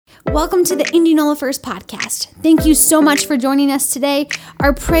Welcome to the Indianola First podcast. Thank you so much for joining us today.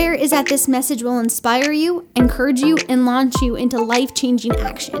 Our prayer is that this message will inspire you, encourage you, and launch you into life-changing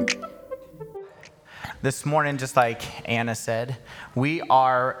action. This morning, just like Anna said, we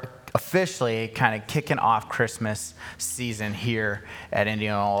are officially kind of kicking off Christmas season here at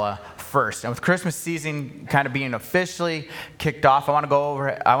Indianola First. And with Christmas season kind of being officially kicked off, I want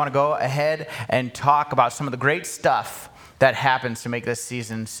to go ahead and talk about some of the great stuff that happens to make this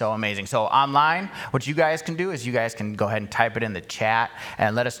season so amazing. So online, what you guys can do is you guys can go ahead and type it in the chat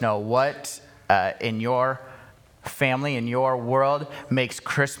and let us know what in your family, in your world, makes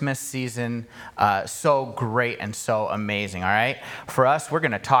Christmas season so great and so amazing, all right? For us, we're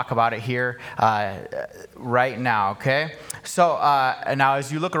going to talk about it here right now, okay? So now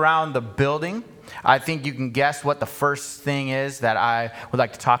as you look around the building, I think you can guess what the first thing is that I would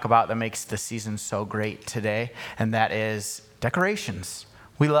like to talk about that makes the season so great today, and that is decorations.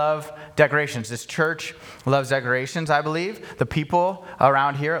 We love decorations. This church loves decorations, I believe. The people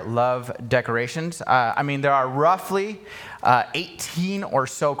around here love decorations. There are roughly 18 or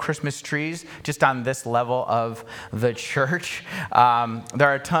so Christmas trees just on this level of the church. There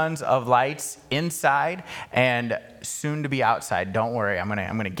are tons of lights inside and soon to be outside. Don't worry, I'm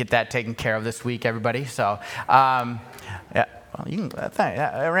gonna get that taken care of this week, everybody. So, yeah, well, you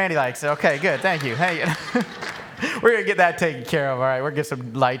can. Randy likes it. Okay, good. Thank you. Hey. We're going to get that taken care of, all right? We're going to get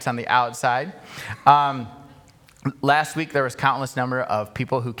some lights on the outside. Last week, there was countless number of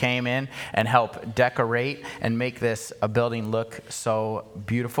people who came in and helped decorate and make this a building look so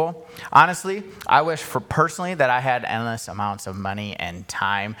beautiful. Honestly, I wish personally that I had endless amounts of money and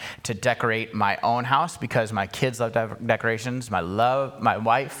time to decorate my own house because my kids love decorations. My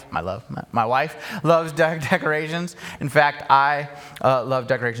wife loves decorations. In fact, I love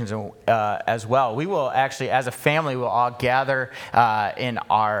decorations as well. We will actually, as a family, we'll all gather in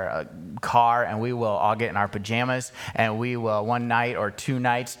our car and we will all get in our pajamas. And we will one night or two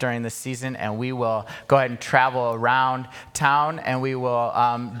nights during the season, and we will go ahead and travel around town, and we will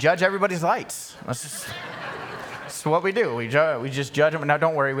judge everybody's lights. That's what we do. We just judge them. Now,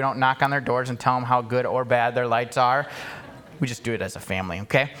 don't worry, we don't knock on their doors and tell them how good or bad their lights are. We just do it as a family,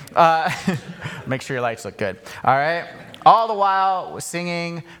 okay? Make sure your lights look good. All right? All the while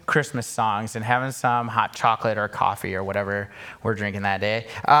singing Christmas songs and having some hot chocolate or coffee or whatever we're drinking that day.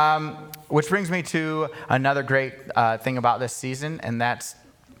 Which brings me to another great thing about this season, and that's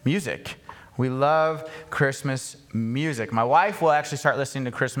music. We love Christmas music. My wife will actually start listening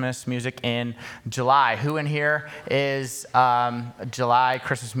to Christmas music in July. Who in here is July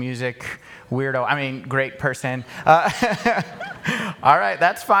Christmas music weirdo? Great person. All right,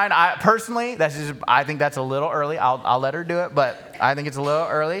 that's fine. I think that's a little early. I'll let her do it, but I think it's a little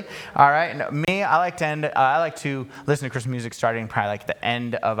early. All right. Me, I like to listen to Christmas music starting probably like the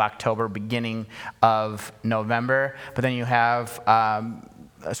end of October, beginning of November. But then you have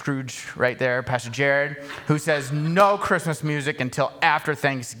Scrooge right there, Pastor Jared, who says no Christmas music until after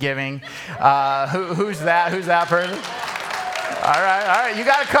Thanksgiving. Who's that? Who's that person? All right. You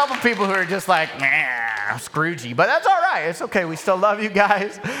got a couple people who are just like, Scroogey, but that's all right. It's okay. We still love you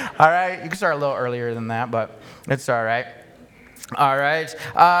guys. All right. You can start a little earlier than that, but it's all right. All right.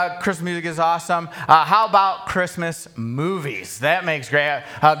 Christmas music is awesome. How about Christmas movies? That makes great.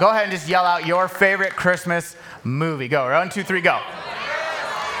 Go ahead and just yell out your favorite Christmas movie. Go. 1, 2, 3, go.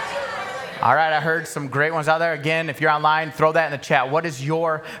 All right, I heard some great ones out there. Again, if you're online, throw that in the chat. What is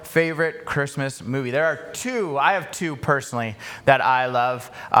your favorite Christmas movie? There are two. I have two personally that I love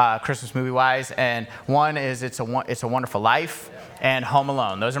Christmas movie-wise, and one is It's a Wonderful Life and Home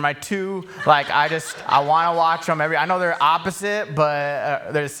Alone. Those are my two. I want to watch them I know they're opposite,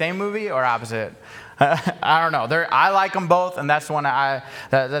 but they're the same movie or opposite. I don't know. I like them both, and that's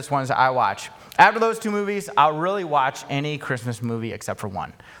ones I watch. After those two movies, I'll really watch any Christmas movie except for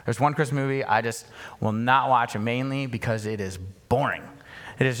one. There's one Christmas movie I just will not watch, mainly because it is boring.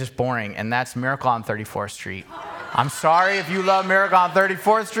 It is just boring, and that's Miracle on 34th Street. I'm sorry if you love Miracle on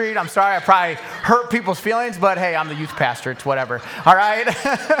 34th Street. I'm sorry I probably hurt people's feelings, but hey, I'm the youth pastor. It's whatever. All right?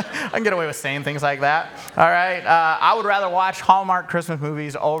 I can get away with saying things like that. All right? I would rather watch Hallmark Christmas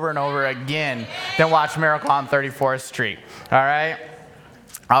movies over and over again than watch Miracle on 34th Street. All right?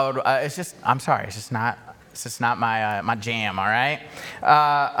 I'm sorry, it's just not my jam, all right?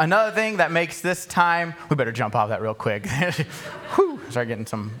 Another thing that makes this time, we better jump off that real quick. Whew, start getting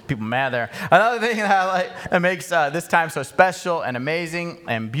some people mad there. Another thing that I like that makes this time so special and amazing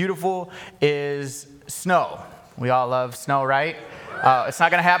and beautiful is snow. We all love snow, right? It's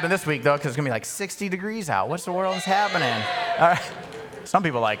not going to happen this week, though, because it's going to be like 60 degrees out. What's the world is happening? All right. Some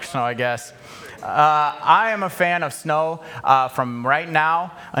people like snow, I guess. I am a fan of snow from right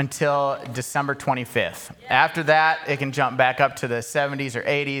now until December 25th. After that, it can jump back up to the 70s or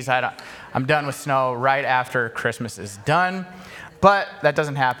 80s. I'm done with snow right after Christmas is done. But that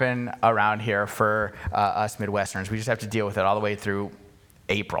doesn't happen around here for us Midwesterners. We just have to deal with it all the way through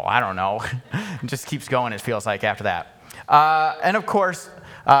April. I don't know. It just keeps going, it feels like, after that. And of course,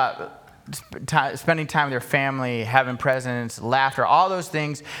 spending time with your family, having presents, laughter, all those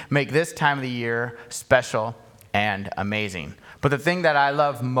things make this time of the year special and amazing. But the thing that I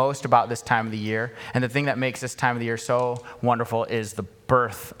love most about this time of the year, and the thing that makes this time of the year so wonderful, is the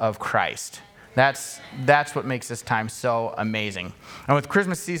birth of Christ. That's what makes this time so amazing. And with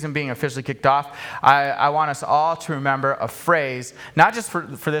Christmas season being officially kicked off, I want us all to remember a phrase, not just for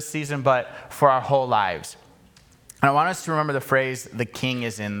this season, but for our whole lives. And I want us to remember the phrase, the King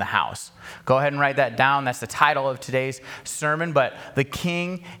is in the house. Go ahead and write that down. That's the title of today's sermon, but the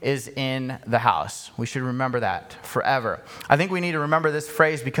King is in the house. We should remember that forever. I think we need to remember this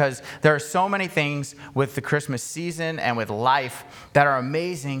phrase because there are so many things with the Christmas season and with life that are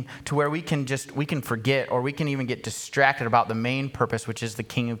amazing to where we can forget, or we can even get distracted about the main purpose, which is the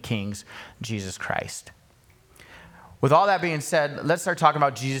King of Kings, Jesus Christ. With all that being said, let's start talking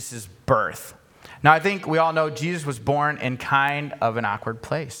about Jesus' birth. Now, I think we all know Jesus was born in kind of an awkward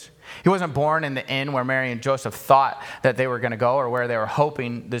place. He wasn't born in the inn where Mary and Joseph thought that they were going to go, or where they were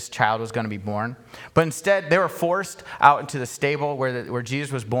hoping this child was going to be born. But instead, they were forced out into the stable where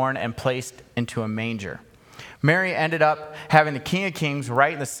Jesus was born and placed into a manger. Mary ended up having the King of Kings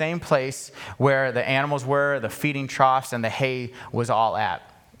right in the same place where the animals were, the feeding troughs, and the hay was all at.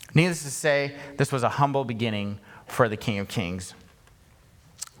 Needless to say, this was a humble beginning for the King of Kings.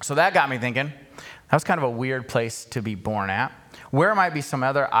 So that got me thinking, that was kind of a weird place to be born at. Where might be some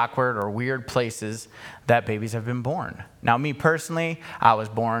other awkward or weird places that babies have been born? Now, me personally, I was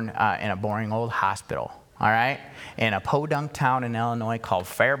born in a boring old hospital, all right? In a podunk town in Illinois called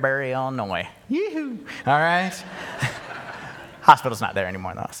Fairbury, Illinois. Yee-hoo! All right? Hospital's not there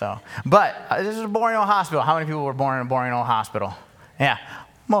anymore, though, so. But this is a boring old hospital. How many people were born in a boring old hospital? Yeah.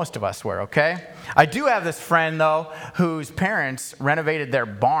 Most of us were, okay? I do have this friend, though, whose parents renovated their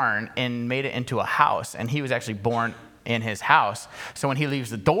barn and made it into a house, and he was actually born in his house. So when he leaves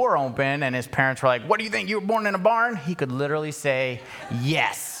the door open and his parents were like, "What do you think, you were born in a barn?" he could literally say,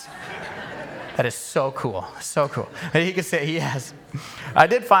 "Yes." That is so cool, so cool. He could say yes. I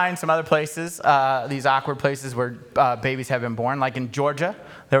did find some other places, these awkward places where babies have been born. Like in Georgia,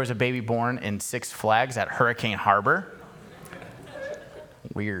 there was a baby born in Six Flags at Hurricane Harbor.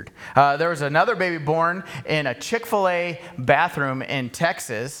 Weird. There was another baby born in a Chick-fil-A bathroom in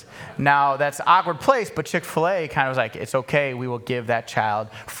Texas. Now, that's an awkward place, but Chick-fil-A kind of was like, it's okay, we will give that child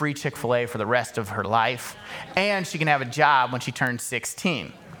free Chick-fil-A for the rest of her life, and she can have a job when she turns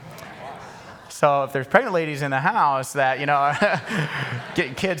 16. So if there's pregnant ladies in the house that,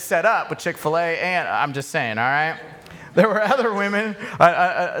 getting kids set up with Chick-fil-A, and I'm just saying, all right? There were other women,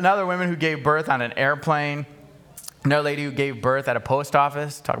 another woman who gave birth on an airplane. Another lady who gave birth at a post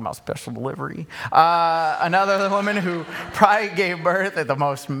office, talking about special delivery. Another woman who probably gave birth at the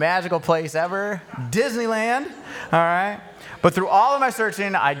most magical place ever, Disneyland, all right? But through all of my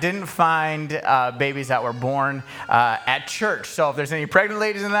searching, I didn't find babies that were born at church. So if there's any pregnant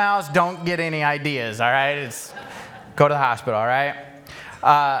ladies in the house, don't get any ideas, all right? Go to the hospital, all right?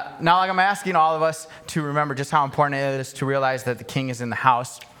 Now, like I'm asking all of us to remember just how important it is to realize that the King is in the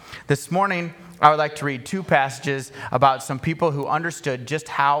house. This morning, I would like to read two passages about some people who understood just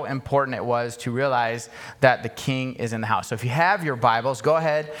how important it was to realize that the King is in the house. So if you have your Bibles, go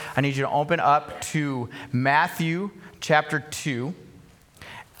ahead. I need you to open up to Matthew chapter 2.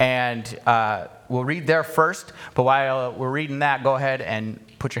 And we'll read there first. But while we're reading that, go ahead and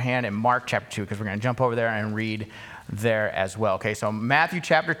put your hand in Mark chapter 2, because we're going to jump over there and read there as well. Okay, so Matthew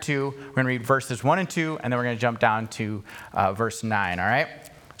chapter 2, we're going to read verses 1 and 2, and then we're going to jump down to verse 9, all right?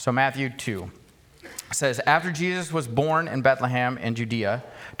 So Matthew 2. It says, after Jesus was born in Bethlehem in Judea,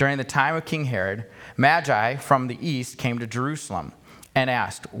 during the time of King Herod, Magi from the east came to Jerusalem and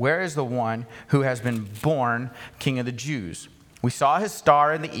asked, where is the one who has been born King of the Jews? We saw his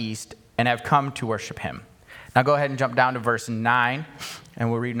star in the east and have come to worship him. Now go ahead and jump down to verse 9,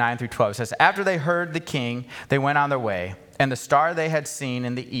 and we'll read 9 through 12. It says, after they heard the king, they went on their way, and the star they had seen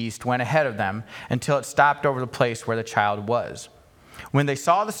in the east went ahead of them until it stopped over the place where the child was. When they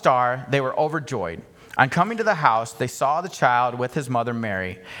saw the star, they were overjoyed. On coming to the house, they saw the child with his mother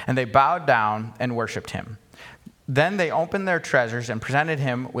Mary, and they bowed down and worshipped him. Then they opened their treasures and presented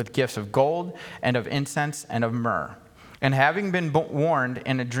him with gifts of gold and of incense and of myrrh. And having been warned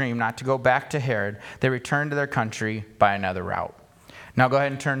in a dream not to go back to Herod, they returned to their country by another route. Now go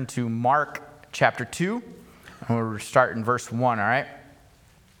ahead and turn to Mark chapter 2, and we'll start in verse 1, all right?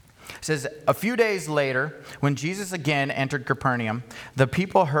 It says, a few days later, when Jesus again entered Capernaum, the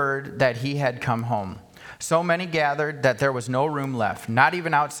people heard that he had come home. So many gathered that there was no room left, not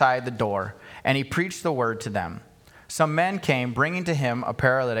even outside the door, and he preached the word to them. Some men came, bringing to him a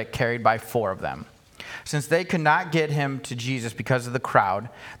paralytic carried by 4 of them. Since they could not get him to Jesus because of the crowd,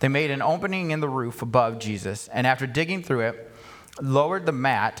 they made an opening in the roof above Jesus, and after digging through it, lowered the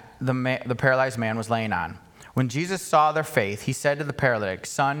mat the paralyzed man was laying on. When Jesus saw their faith, he said to the paralytic,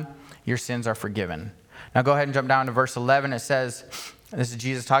 "Son, your sins are forgiven." Now go ahead and jump down to verse 11. It says, this is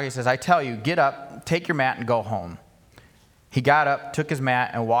Jesus talking. He says, "I tell you, get up, take your mat, and go home." He got up, took his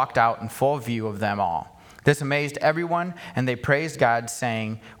mat, and walked out in full view of them all. This amazed everyone, and they praised God,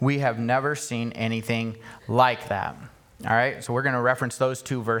 saying, "We have never seen anything like that." All right, so we're going to reference those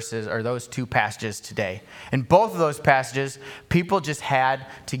 2 verses, or those 2 passages today. In both of those passages, people just had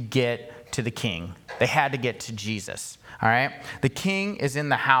to get to the king. They had to get to Jesus. All right, the king is in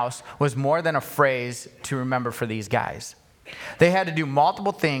the house was more than a phrase to remember for these guys. They had to do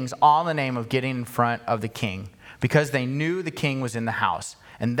multiple things all in the name of getting in front of the king, because they knew the king was in the house,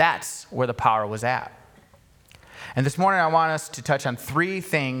 and that's where the power was at. And this morning I want us to touch on 3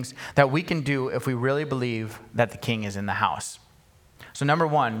 things that we can do if we really believe that the king is in the house. So number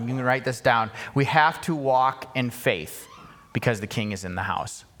 1, you can write this down. We have to walk in faith because the king is in the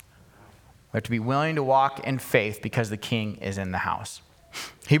house. We have to be willing to walk in faith because the king is in the house.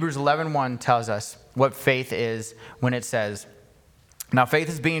 Hebrews 11:1 tells us what faith is when it says, "Now faith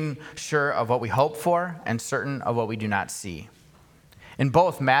is being sure of what we hope for and certain of what we do not see." In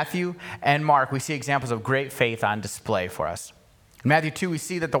both Matthew and Mark, we see examples of great faith on display for us. In Matthew 2, we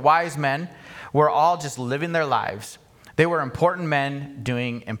see that the wise men were all just living their lives. They were important men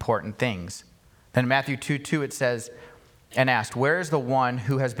doing important things. Then in Matthew 2:2, it says, "And asked, 'Where is the one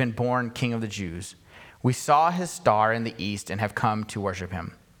who has been born King of the Jews? We saw his star in the east and have come to worship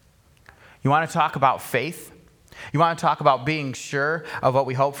him.'" You want to talk about faith? You want to talk about being sure of what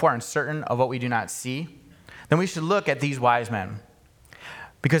we hope for and certain of what we do not see? Then we should look at these wise men,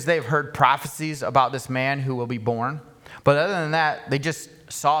 because they've heard prophecies about this man who will be born. But other than that, they just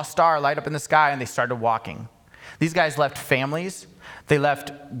saw a star light up in the sky and they started walking. These guys left families. They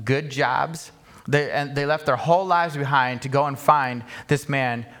left good jobs. They left their whole lives behind to go and find this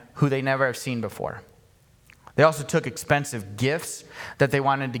man who they never have seen before. They also took expensive gifts that they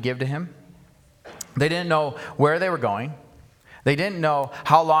wanted to give to him. They didn't know where they were going. They didn't know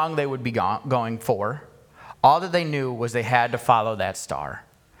how long they would be going for. All that they knew was they had to follow that star.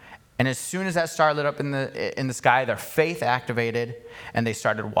 And as soon as that star lit up in the sky, their faith activated and they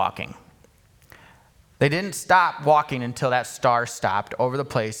started walking. They didn't stop walking until that star stopped over the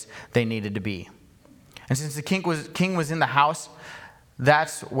place they needed to be. And since the king was in the house,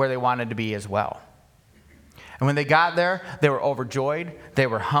 that's where they wanted to be as well. And when they got there, they were overjoyed, they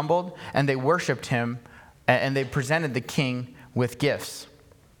were humbled, and they worshiped him, and they presented the king with gifts.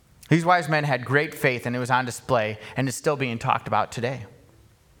 These wise men had great faith, and it was on display, and it's still being talked about today.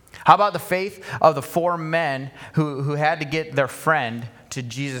 How about the faith of the 4 men who had to get their friend to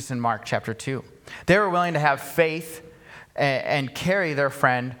Jesus in Mark chapter 2? They were willing to have faith and carry their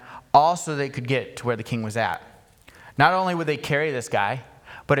friend all so they could get to where the king was at. Not only would they carry this guy,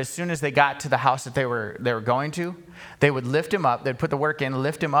 but as soon as they got to the house that they were going to, they would lift him up. They'd put the work in,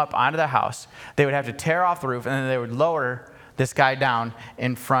 lift him up onto the house. They would have to tear off the roof, and then they would lower this guy down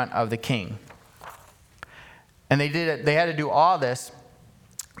in front of the king. And they did it. They had to do all this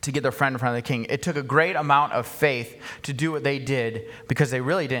to get their friend in front of the king. It took a great amount of faith to do what they did, because they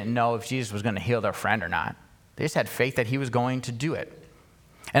really didn't know if Jesus was going to heal their friend or not. They just had faith that he was going to do it.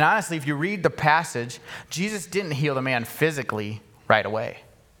 And honestly, if you read the passage, Jesus didn't heal the man physically right away.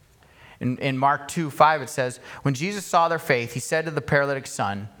 In Mark 2:5, it says, "When Jesus saw their faith, he said to the paralytic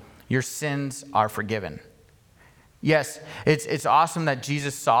son, 'Your sins are forgiven.'" Yes, it's awesome that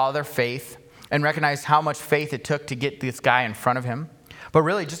Jesus saw their faith and recognized how much faith it took to get this guy in front of him. But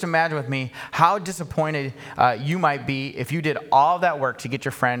really, just imagine with me how disappointed you might be if you did all that work to get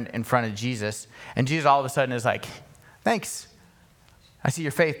your friend in front of Jesus, and Jesus all of a sudden is like, "Thanks. I see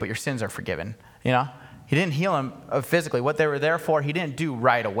your faith, but your sins are forgiven." You know, he didn't heal him physically. What they were there for, he didn't do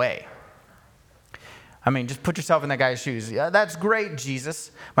right away. I mean, just put yourself in that guy's shoes. "Yeah, that's great, Jesus.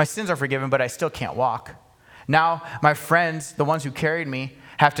 My sins are forgiven, but I still can't walk. Now my friends, the ones who carried me,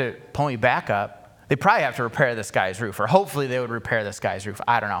 have to pull me back up. They probably have to repair this guy's roof, or hopefully they would repair this guy's roof.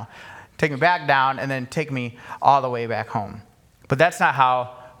 I don't know. Take me back down and then take me all the way back home." But that's not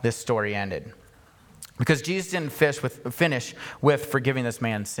how this story ended. Because Jesus didn't finish with forgiving this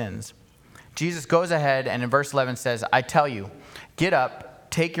man's sins. Jesus goes ahead and in verse 11 says, "I tell you, get up,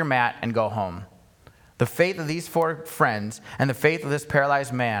 take your mat and go home. The faith of these 4 friends and the faith of this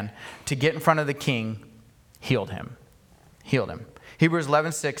paralyzed man to get in front of the king healed him. Hebrews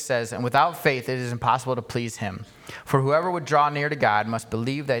 11:6 says, and without faith it is impossible to please him. For whoever would draw near to God must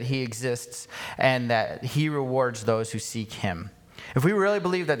believe that he exists and that he rewards those who seek him. If we really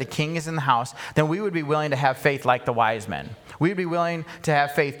believe that the king is in the house, then we would be willing to have faith like the wise men. We'd be willing to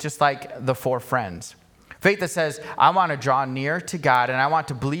have faith just like the 4 friends. Faith that says, I want to draw near to God and I want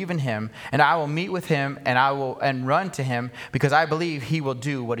to believe in him and I will meet with him and run to him because I believe he will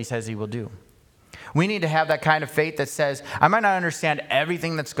do what he says he will do. We need to have that kind of faith that says, I might not understand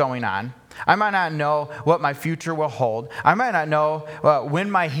everything that's going on. I might not know what my future will hold. I might not know when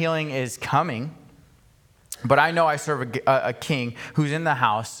my healing is coming, but I know I serve a king who's in the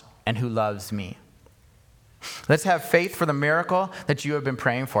house and who loves me. Let's have faith for the miracle that you have been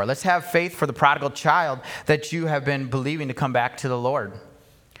praying for. Let's have faith for the prodigal child that you have been believing to come back to the Lord.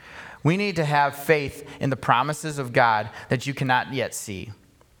 We need to have faith in the promises of God that you cannot yet see.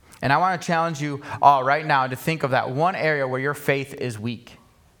 And I want to challenge you all right now to think of that one area where your faith is weak.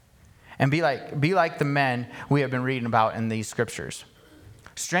 And be like the men we have been reading about in these scriptures.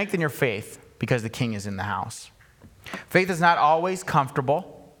 Strengthen your faith because the king is in the house. Faith is not always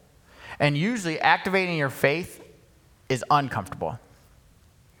comfortable. And usually activating your faith is uncomfortable.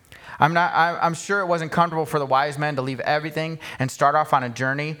 I'm sure it wasn't comfortable for the wise men to leave everything and start off on a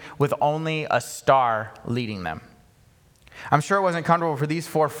journey with only a star leading them. I'm sure it wasn't comfortable for these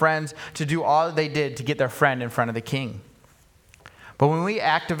 4 friends to do all that they did to get their friend in front of the king. But when we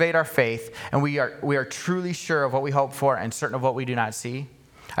activate our faith and we are truly sure of what we hope for and certain of what we do not see,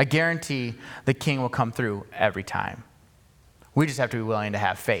 I guarantee the king will come through every time. We just have to be willing to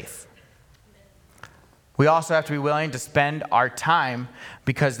have faith. We also have to be willing to spend our time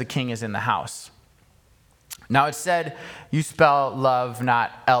because the king is in the house. Now it said you spell love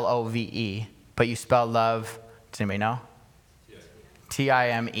not L-O-V-E, but you spell love, does anybody know? Yes.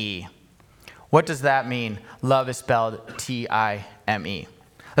 T-I-M-E. What does that mean? Love is spelled T-I-M-E.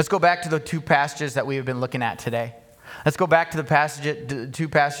 Let's go back to the 2 passages that we have been looking at today. Let's go back to the 2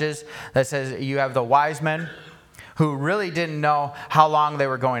 passages that says you have the wise men who really didn't know how long they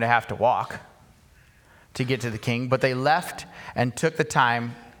were going to have to walk to get to the king, but they left and took the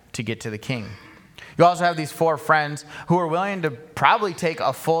time to get to the king. You also have these 4 friends who are willing to probably take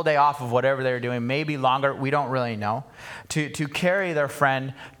a full day off of whatever they're doing, maybe longer, we don't really know, to carry their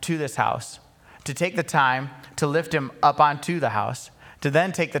friend to this house, to take the time to lift him up onto the house, to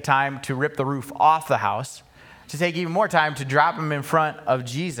then take the time to rip the roof off the house, to take even more time to drop him in front of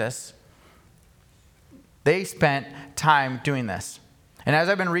Jesus. They spent time doing this. And as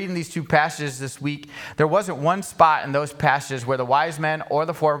I've been reading these 2 passages this week, there wasn't one spot in those passages where the wise men or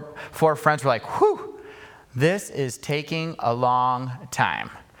the four friends were like, whew, this is taking a long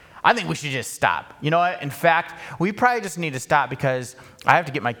time. I think we should just stop. You know what? In fact, we probably just need to stop because I have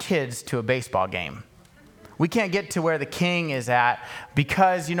to get my kids to a baseball game. We can't get to where the king is at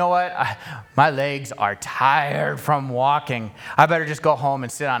because, you know what? My legs are tired from walking. I better just go home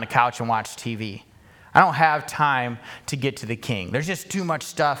and sit on the couch and watch TV. I don't have time to get to the king. There's just too much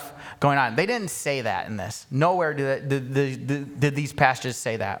stuff going on. They didn't say that in this. Nowhere did these passages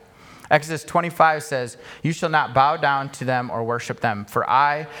say that. Exodus 25 says, you shall not bow down to them or worship them. For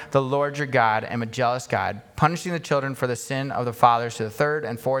I, the Lord your God, am a jealous God, punishing the children for the sin of the fathers to the 3rd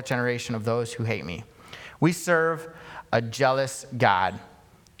and 4th generation of those who hate me. We serve a jealous God.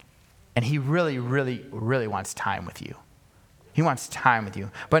 And he really, really, really wants time with you. He wants time with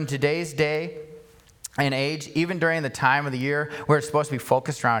you. But in today's day and age, even during the time of the year where it's supposed to be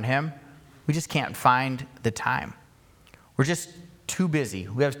focused around him, we just can't find the time. We're just too busy.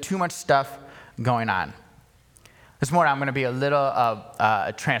 We have too much stuff going on. This morning, I'm going to be a little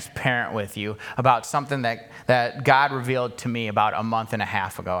transparent with you about something that God revealed to me about a month and a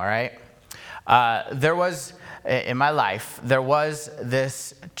half ago, all right? In my life, there was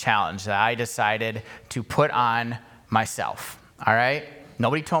this challenge that I decided to put on myself, all right?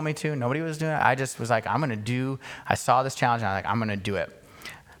 Nobody told me to. Nobody was doing it. I just was like, I saw this challenge, and I'm like, I'm going to do it.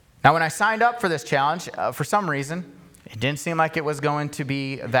 Now, when I signed up for this challenge, for some reason, it didn't seem like it was going to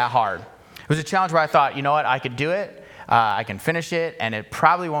be that hard. It was a challenge where I thought, you know what, I could do it, I can finish it, and it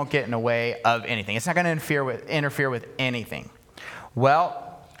probably won't get in the way of anything. It's not going to interfere with anything.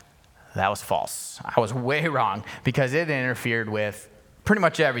 Well, that was false. I was way wrong because it interfered with pretty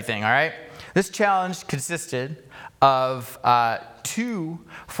much everything, all right? This challenge consisted of 2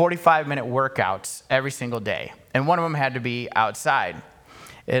 45-minute workouts every single day, and one of them had to be outside.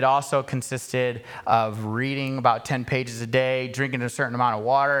 It also consisted of reading about 10 pages a day, drinking a certain amount of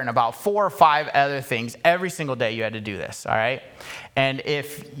water, and about 4 or 5 other things. Every single day you had to do this, all right? And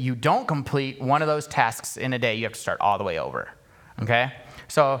if you don't complete one of those tasks in a day, you have to start all the way over, okay?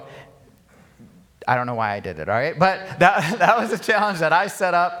 So I don't know why I did it, all right? But that was a challenge that I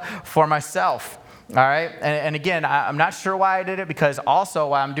set up for myself. All right. And again, I'm not sure why I did it, because also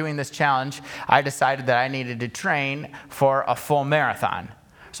while I'm doing this challenge, I decided that I needed to train for a full marathon.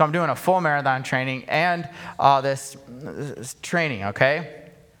 So I'm doing a full marathon training and this training, okay?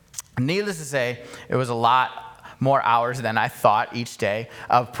 Needless to say, it was a lot more hours than I thought each day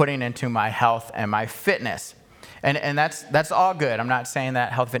of putting into my health and my fitness. And that's all good. I'm not saying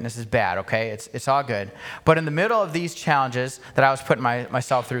that health fitness is bad, okay? It's all good. But in the middle of these challenges that I was putting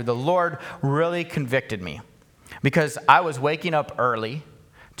myself through, the Lord really convicted me, because I was waking up early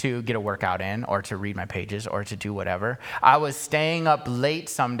to get a workout in, or to read my pages, or to do whatever. I was staying up late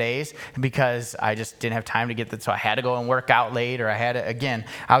some days because I just didn't have time to get that, so I had to go and work out late, or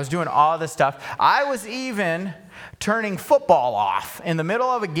I was doing all this stuff. I was even turning football off in the middle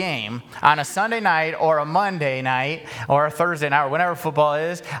of a game on a Sunday night or a Monday night or a Thursday night or whenever football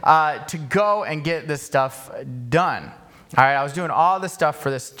is, to go and get this stuff done. All right, I was doing all this stuff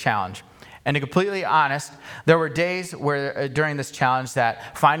for this challenge. And to be completely honest, there were days where during this challenge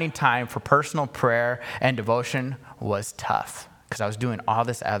that finding time for personal prayer and devotion was tough, because I was doing all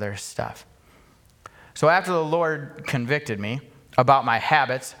this other stuff. So after the Lord convicted me about my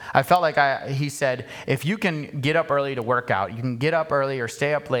habits, I felt like he said, if you can get up early to work out, you can get up early or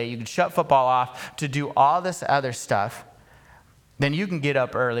stay up late, you can shut football off to do all this other stuff, then you can get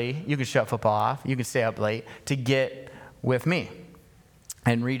up early, you can shut football off, you can stay up late to get with me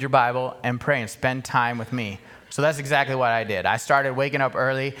and read your Bible and pray and spend time with me. So that's exactly what I did. I started waking up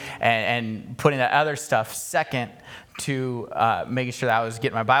early and putting that other stuff second to making sure that I was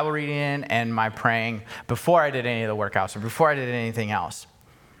getting my Bible reading in and my praying before I did any of the workouts or before I did anything else.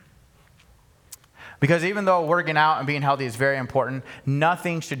 Because even though working out and being healthy is very important,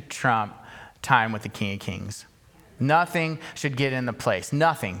 nothing should trump time with the King of Kings. Nothing should get in the place.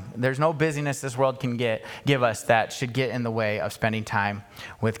 Nothing. There's no busyness this world can give us that should get in the way of spending time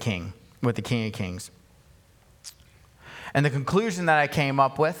with the King of Kings. And the conclusion that I came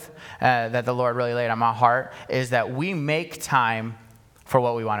up with, that the Lord really laid on my heart, is that we make time for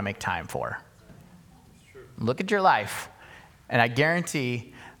what we want to make time for. Look at your life, and I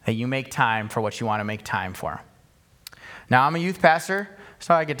guarantee that you make time for what you want to make time for. Now, I'm a youth pastor,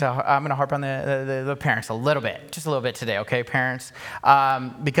 so I'm going to harp on the parents a little bit, just a little bit today, okay, parents?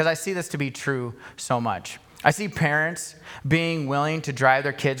 Because I see this to be true so much. I see parents being willing to drive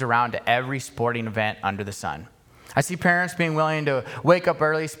their kids around to every sporting event under the sun. I see parents being willing to wake up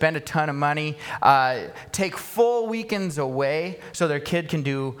early, spend a ton of money, take full weekends away so their kid can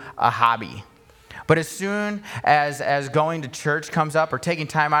do a hobby. But as soon as going to church comes up, or taking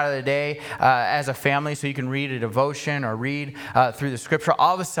time out of the day as a family so you can read a devotion or read through the scripture,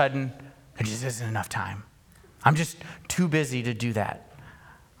 all of a sudden, there just isn't enough time. I'm just too busy to do that.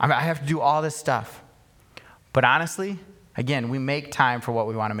 I have to do all this stuff. But honestly, again, we make time for what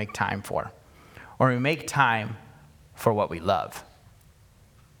we want to make time for. Or we make time for what we love.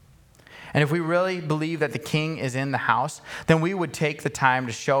 And if we really believe that the King is in the house, then we would take the time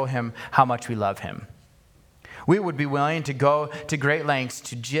to show him how much we love him. We would be willing to go to great lengths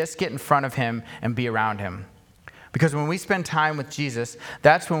to just get in front of him and be around him. Because when we spend time with Jesus,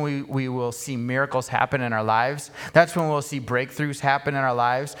 that's when we will see miracles happen in our lives. That's when we'll see breakthroughs happen in our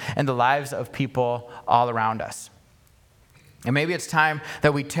lives and the lives of people all around us. And maybe it's time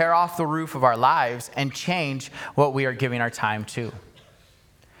that we tear off the roof of our lives and change what we are giving our time to.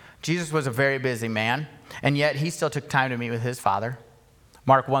 Jesus was a very busy man, and yet he still took time to meet with his Father.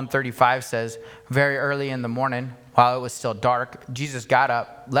 Mark 1:35 says, very early in the morning, while it was still dark, Jesus got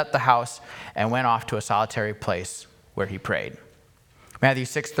up, left the house, and went off to a solitary place where he prayed. Matthew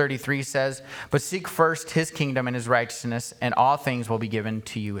 6:33 says, but seek first his kingdom and his righteousness, and all things will be given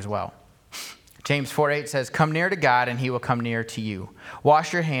to you as well. James 4:8 says, come near to God, and he will come near to you.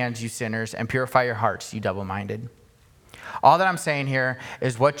 Wash your hands, you sinners, and purify your hearts, you double-minded. All that I'm saying here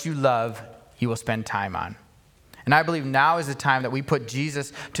is what you love, you will spend time on. And I believe now is the time that we put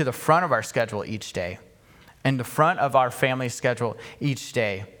Jesus to the front of our schedule each day, and the front of our family schedule each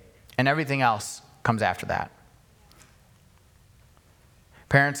day, and everything else comes after that.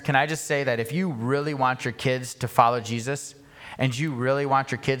 Parents, can I just say that if you really want your kids to follow Jesus, and you really want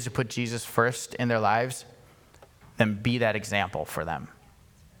your kids to put Jesus first in their lives, then be that example for them.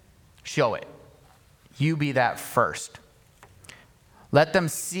 Show it. You be that first. Let them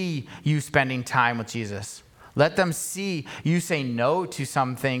see you spending time with Jesus. Let them see you say no to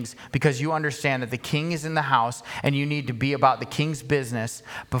some things because you understand that the king is in the house and you need to be about the king's business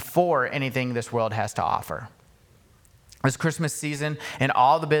before anything this world has to offer. This Christmas season and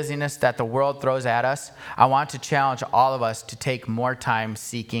all the busyness that the world throws at us, I want to challenge all of us to take more time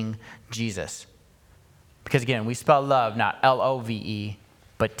seeking Jesus. Because again, we spell love not L-O-V-E,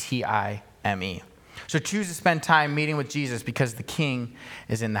 but T-I-M-E. So choose to spend time meeting with Jesus because the king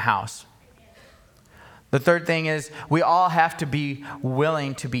is in the house. The third thing is we all have to be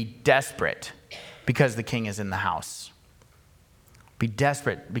willing to be desperate because the king is in the house. Be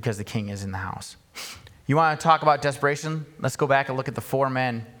desperate because the king is in the house. You want to talk about desperation? Let's go back and look at the 4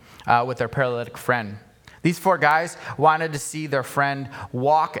 men with their paralytic friend. These 4 guys wanted to see their friend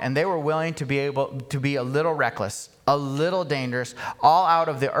walk, and they were willing to be able to be a little reckless, a little dangerous, all out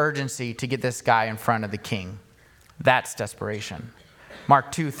of the urgency to get this guy in front of the king. That's desperation.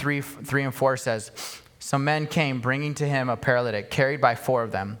 Mark 2:3-4 says, some men came bringing to him a paralytic carried by 4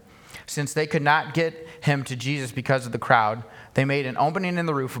 of them. Since they could not get him to Jesus because of the crowd, they made an opening in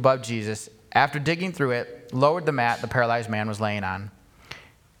the roof above Jesus. After digging through it, lowered the mat the paralyzed man was laying on.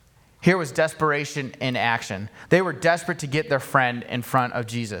 Here was desperation in action. They were desperate to get their friend in front of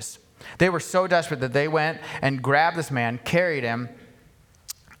Jesus. They were so desperate that they went and grabbed this man, carried him,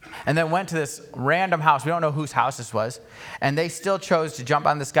 and then went to this random house. We don't know whose house this was. And they still chose to jump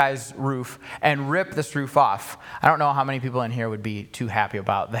on this guy's roof and rip this roof off. I don't know how many people in here would be too happy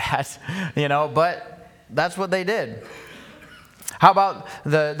about that, but that's what they did. How about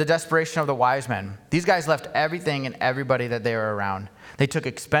the desperation of the wise men? These guys left everything and everybody that they were around. They took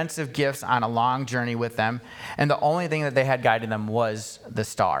expensive gifts on a long journey with them, and the only thing that they had guiding them was the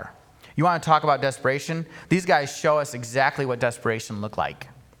star. You want to talk about desperation? These guys show us exactly what desperation looked like.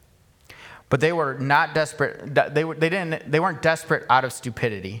 But they were not desperate. They weren't desperate out of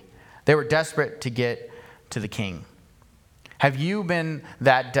stupidity. They were desperate to get to the king. Have you been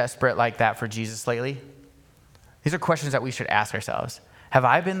that desperate like that for Jesus lately? These are questions that we should ask ourselves. Have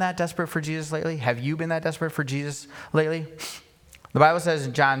I been that desperate for Jesus lately? Have you been that desperate for Jesus lately? The Bible says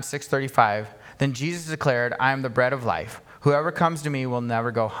in John 6:35, then Jesus declared, I am the bread of life. Whoever comes to me will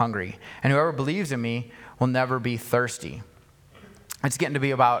never go hungry, and whoever believes in me will never be thirsty. It's getting to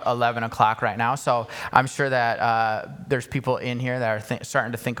be about 11 o'clock right now, so I'm sure that there's people in here that are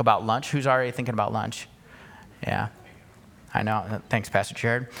starting to think about lunch. Who's already thinking about lunch? Yeah, I know. Thanks, Pastor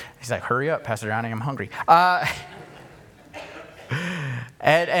Jared. He's like, hurry up, Pastor Donny, I'm hungry.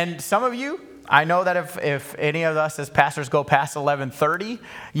 And some of you, I know that if any of us as pastors go past 11:30,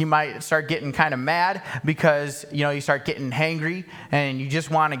 you might start getting kind of mad because, you start getting hangry and you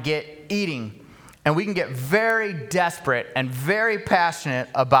just want to get eating. And we can get very desperate and very passionate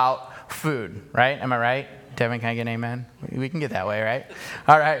about food, right? Am I right? Devin, can I get an amen? We can get that way, right?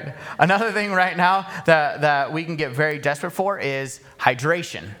 All right. Another thing right now that we can get very desperate for is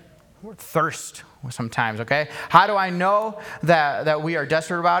hydration. Or thirst sometimes, okay? How do I know that we are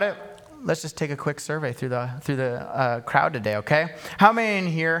desperate about it? Let's just take a quick survey through the crowd today, okay? How many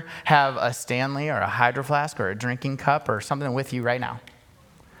in here have a Stanley or a Hydro Flask or a drinking cup or something with you right now?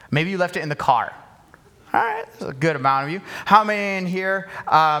 Maybe you left it in the car. All right, that's a good amount of you. How many in here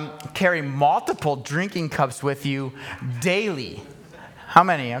carry multiple drinking cups with you daily? How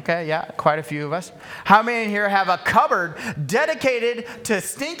many? Okay, yeah, quite a few of us. How many in here have a cupboard dedicated to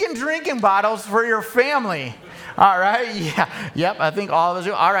stinking drinking bottles for your family? All right, yeah, yep, I think all of us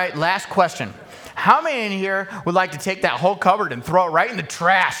do. All right, last question. How many in here would like to take that whole cupboard and throw it right in the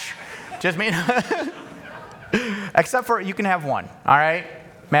trash? Just me. Except for you can have one, all right?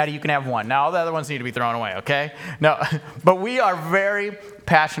 Maddie, you can have one. Now, all the other ones need to be thrown away, okay? No, but we are very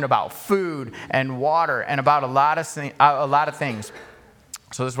passionate about food and water and about a lot of things.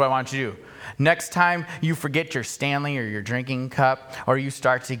 So this is what I want you to do. Next time you forget your Stanley or your drinking cup or you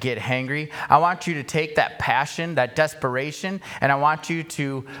start to get hangry, I want you to take that passion, that desperation, and I want you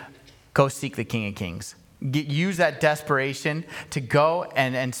to go seek the King of Kings. Use that desperation to go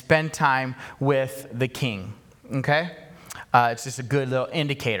and spend time with the King, okay? It's just a good little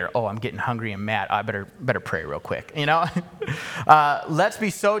indicator. Oh, I'm getting hungry and mad. I better pray real quick. Let's be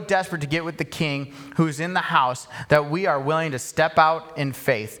so desperate to get with the King who's in the house that we are willing to step out in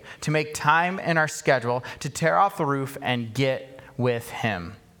faith, to make time in our schedule, to tear off the roof and get with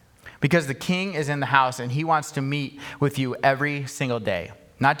him. Because the King is in the house and he wants to meet with you every single day.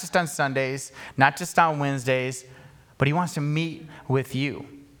 Not just on Sundays, not just on Wednesdays, but he wants to meet with you.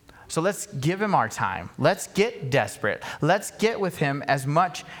 So let's give him our time. Let's get desperate. Let's get with him as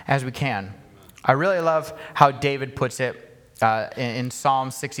much as we can. I really love how David puts it in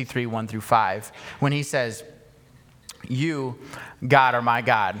Psalm 63, 1-5, when he says, you, God, are my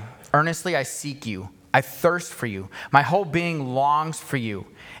God. Earnestly I seek you. I thirst for you. My whole being longs for you.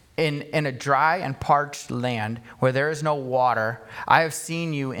 In a dry and parched land where there is no water, I have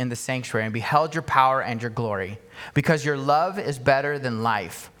seen you in the sanctuary and beheld your power and your glory. Because your love is better than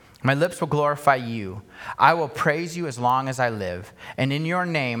life, my lips will glorify you. I will praise you as long as I live, and in your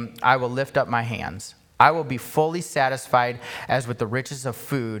name I will lift up my hands. I will be fully satisfied as with the riches of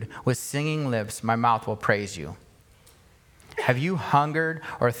food. With singing lips, my mouth will praise you. Have you hungered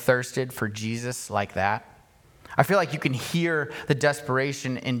or thirsted for Jesus like that? I feel like you can hear the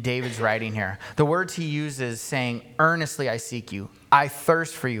desperation in David's writing here. The words he uses saying, earnestly I seek you. I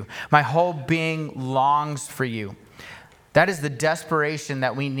thirst for you. My whole being longs for you. That is the desperation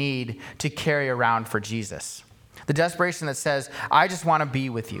that we need to carry around for Jesus. The desperation that says, I just want to be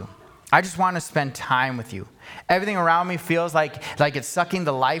with you. I just want to spend time with you. Everything around me feels like it's sucking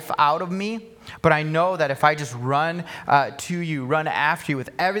the life out of me, but I know that if I just run to you, run after you with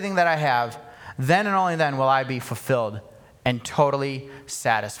everything that I have, then and only then will I be fulfilled and totally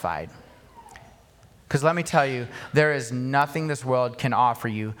satisfied. Because let me tell you, there is nothing this world can offer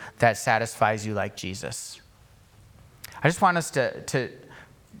you that satisfies you like Jesus. I just want us to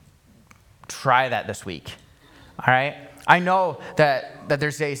try that this week, all right? I know that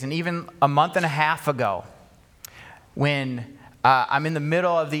there's days, and even a month and a half ago, when I'm in the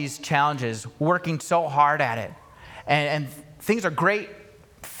middle of these challenges, working so hard at it, and things are great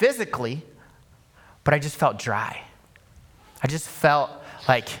physically, but I just felt dry. I just felt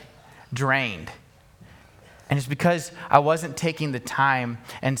like drained. And it's because I wasn't taking the time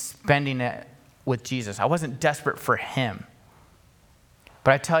and spending it with Jesus. I wasn't desperate for him.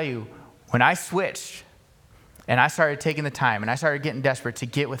 But I tell you, when I switched and I started taking the time and I started getting desperate to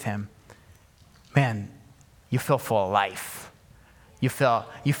get with him, man, you feel full of life. You feel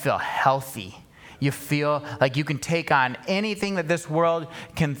healthy. You feel like you can take on anything that this world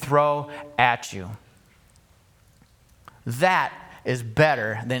can throw at you. That is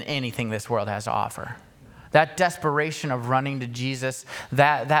better than anything this world has to offer. That desperation of running to Jesus,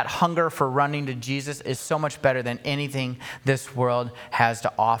 that hunger for running to Jesus is so much better than anything this world has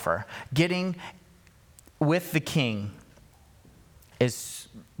to offer. Getting with the King is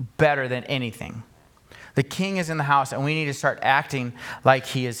better than anything. The King is in the house, and we need to start acting like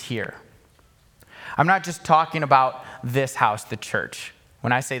he is here. I'm not just talking about this house, the church.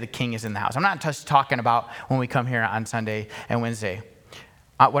 When I say the King is in the house, I'm not just talking about when we come here on Sunday and Wednesday.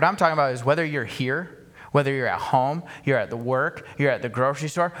 What I'm talking about is whether you're here, whether you're at home, you're at the work, you're at the grocery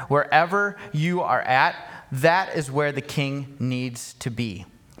store, wherever you are at, that is where the King needs to be.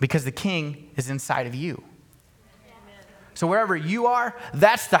 Because the King is inside of you. So wherever you are,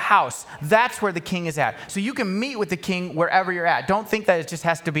 that's the house. That's where the King is at. So you can meet with the King wherever you're at. Don't think that it just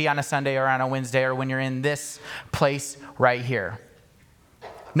has to be on a Sunday or on a Wednesday or when you're in this place right here.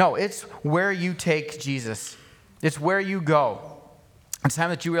 No, it's where you take Jesus. It's where you go. It's time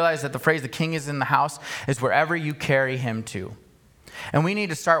that you realize that the phrase, the King is in the house, is wherever you carry him to. And we need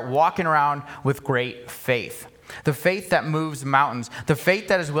to start walking around with great faith. The faith that moves mountains. The faith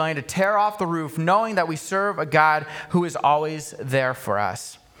that is willing to tear off the roof, knowing that we serve a God who is always there for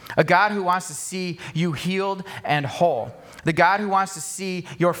us. A God who wants to see you healed and whole. The God who wants to see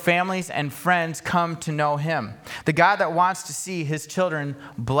your families and friends come to know him. The God that wants to see his children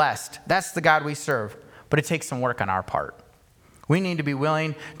blessed. That's the God we serve. But it takes some work on our part. We need to be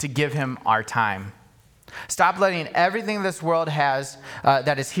willing to give him our time. Stop letting everything this world has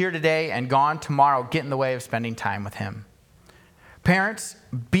that is here today and gone tomorrow get in the way of spending time with him. Parents,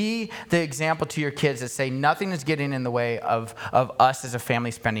 be the example to your kids that say nothing is getting in the way of us as a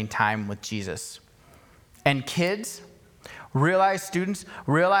family spending time with Jesus. And kids, students,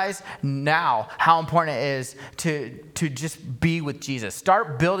 realize now how important it is to just be with Jesus.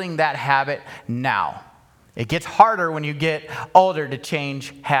 Start building that habit now. It gets harder when you get older to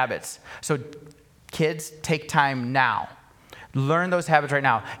change habits. So kids, take time now. Learn those habits right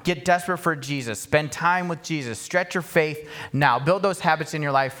now. Get desperate for Jesus. Spend time with Jesus. Stretch your faith now. Build those habits in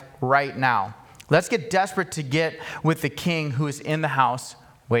your life right now. Let's get desperate to get with the King who is in the house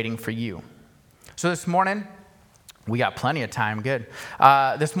waiting for you. So this morning, we got plenty of time. Good.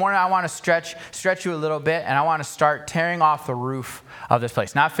 This morning, I want to stretch you a little bit, and I want to start tearing off the roof of this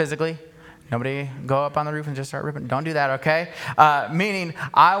place. Not physically. Nobody go up on the roof and just start ripping. Don't do that, okay? Meaning,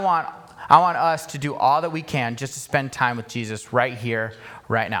 I want us to do all that we can just to spend time with Jesus right here,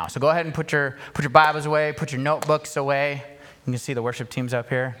 right now. So go ahead and put your Bibles away, put your notebooks away. You can see the worship team's up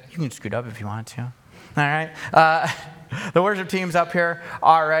here. You can scoot up if you want to. All right. The worship team's up here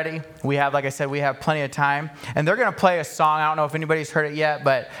already. We have, like I said, we have plenty of time. And they're going to play a song. I don't know if anybody's heard it yet,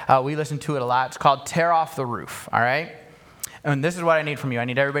 but we listen to it a lot. It's called Tear Off the Roof, all right? And this is what I need from you. I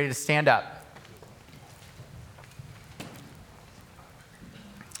need everybody to stand up.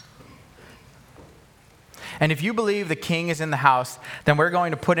 And if you believe the King is in the house, then we're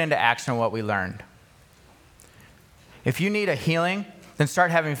going to put into action what we learned. If you need a healing, then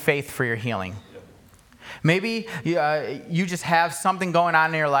start having faith for your healing. Maybe you just have something going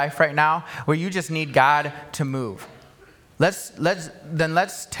on in your life right now where you just need God to move. Let's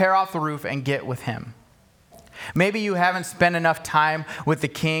tear off the roof and get with him. Maybe you haven't spent enough time with the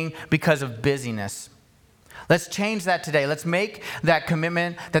King because of busyness. Let's change that today. Let's make that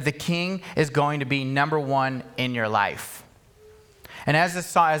commitment that the King is going to be number one in your life. And as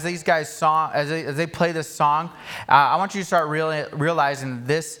they play this song, I want you to start realizing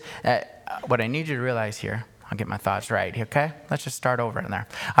this. What I need you to realize here, I'll get my thoughts right, okay? Let's just start over in there.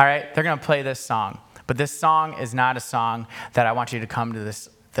 All right, they're going to play this song. But this song is not a song that I want you to come to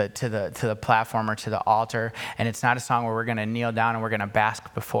the platform or to the altar, and it's not a song where we're going to kneel down and we're going to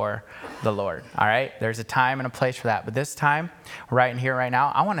bask before the Lord. All right, there's a time and a place for that, but this time, right in here, right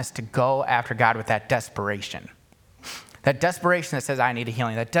now, I want us to go after God with that desperation. That desperation that says, I need a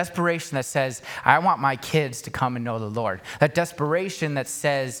healing. That desperation that says, I want my kids to come and know the Lord. That desperation that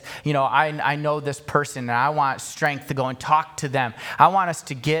says, I know this person and I want strength to go and talk to them. I want us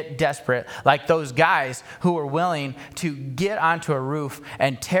to get desperate like those guys who were willing to get onto a roof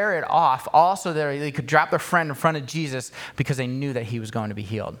and tear it off, also that they could drop their friend in front of Jesus because they knew that he was going to be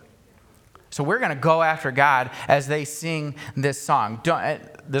healed. So we're going to go after God as they sing this song.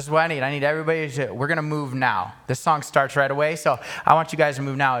 This is what I need. I need everybody we're going to move now. This song starts right away, so I want you guys to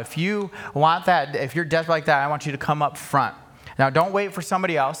move now. If you want that, if you're desperate like that, I want you to come up front. Now, don't wait for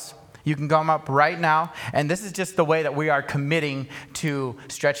somebody else. You can come up right now, and this is just the way that we are committing to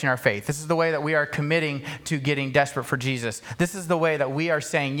stretching our faith. This is the way that we are committing to getting desperate for Jesus. This is the way that we are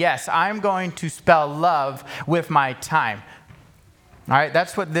saying, yes, I'm going to spell love with my time. All right,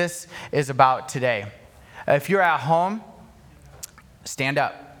 that's what this is about today. If you're at home, stand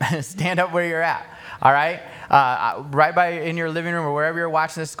up. Stand up where you're at. All right? Right by in your living room or wherever you're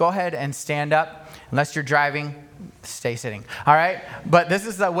watching this, go ahead and stand up. Unless you're driving, stay sitting. All right? But this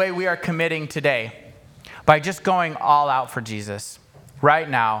is the way we are committing today. By just going all out for Jesus right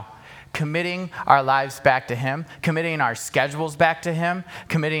now. Committing our lives back to him, committing our schedules back to him,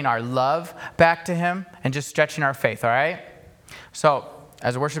 committing our love back to him, and just stretching our faith, all right? So,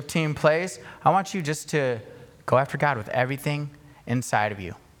 as the worship team plays, I want you just to go after God with everything inside of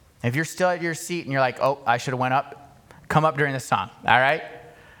you. If you're still at your seat and you're like, oh, I should have went up, come up during the song, all right?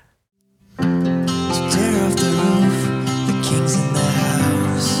 To tear off the roof, the King's in the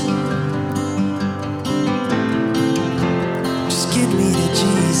house. Just get me to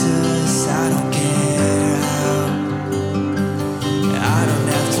Jesus, I don't care how. I don't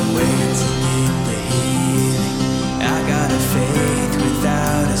have to wait to get the healing. I got a faith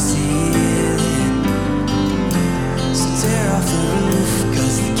without a ceiling. So tear off the roof,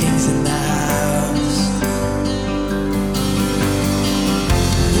 'cause the King's in the house.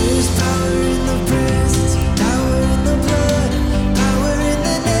 There's power in the presence, power in the blood.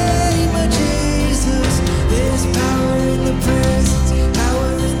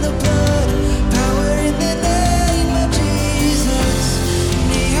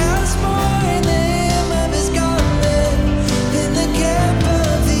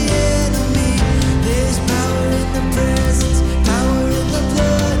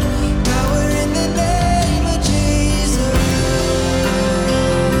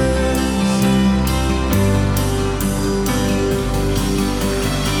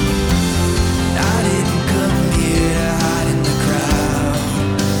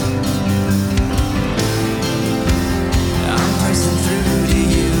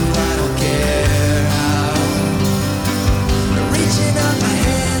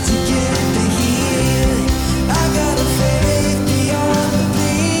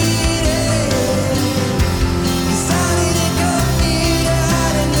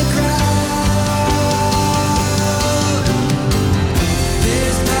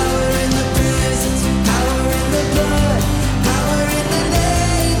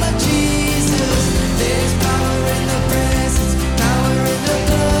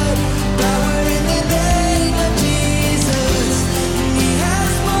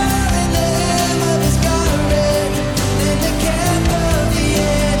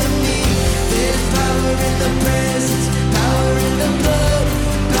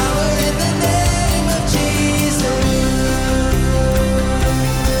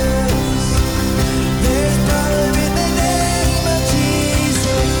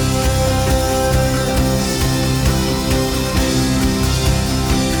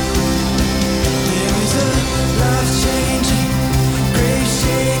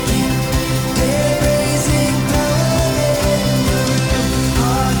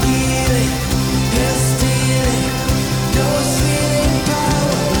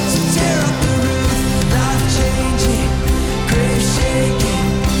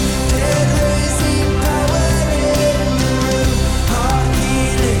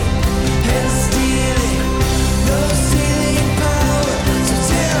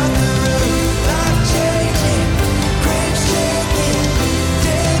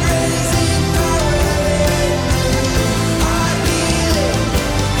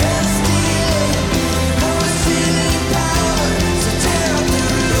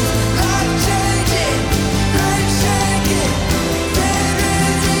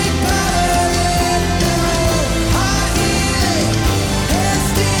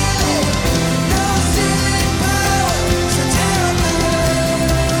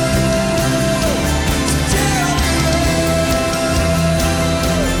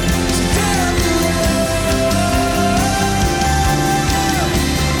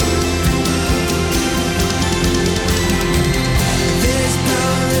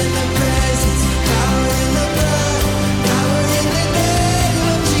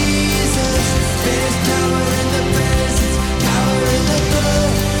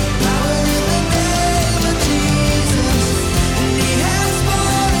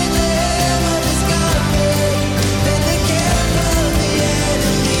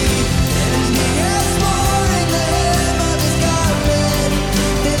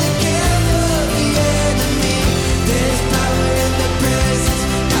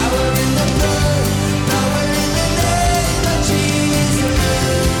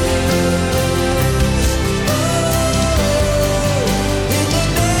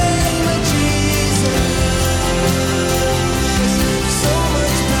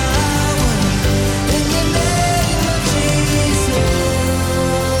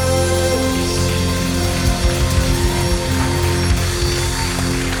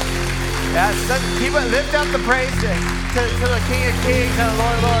 Yeah, keep it, lift up the praise to the King of Kings and the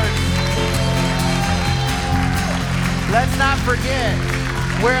Lord of Lords. Let's not forget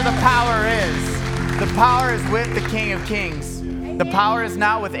where the power is. The power is with the King of Kings. The power is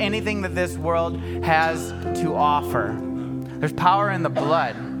not with anything that this world has to offer. There's power in the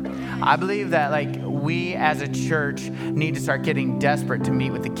blood. I believe that we as a church need to start getting desperate to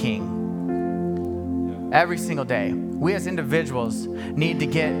meet with the King. Every single day. We as individuals need to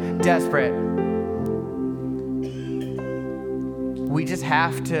get desperate. We just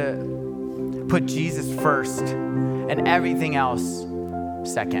have to put Jesus first and everything else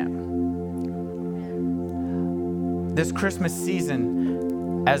second. This Christmas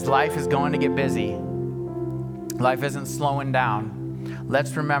season, as life is going to get busy, life isn't slowing down.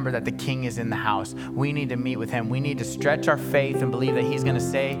 Let's remember that the King is in the house. We need to meet with him. We need to stretch our faith and believe that he's going to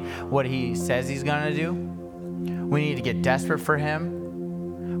say what he says he's going to do. We need to get desperate for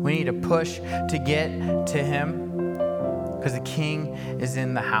him. We need to push to get to him because the King is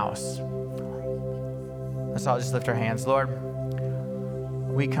in the house. Let's all just lift our hands. Lord,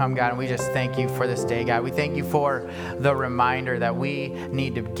 we come, God, and we just thank you for this day, God. We thank you for the reminder that we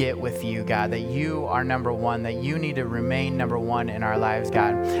need to get with you, God, that you are number one, that you need to remain number one in our lives,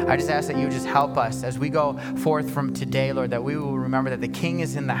 God. I just ask that you just help us as we go forth from today, Lord, that we will remember that the King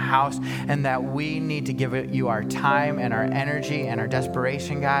is in the house and that we need to give you our time and our energy and our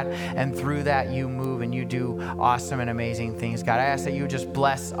desperation, God. And through that, you move and you do awesome and amazing things, God. I ask that you just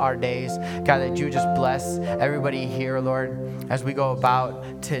bless our days, God, that you just bless everybody here, Lord, as we go about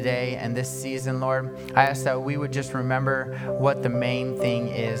today and this season, Lord. I ask that we would just remember what the main thing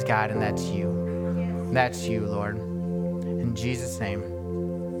is, God, and that's you. That's you, Lord. In Jesus' name,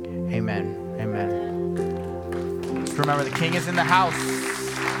 amen. Amen. Just remember the King is in the house.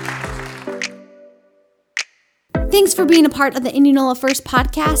 Thanks for being a part of the Indianola First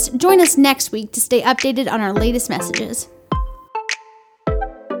podcast. Join us next week to stay updated on our latest messages.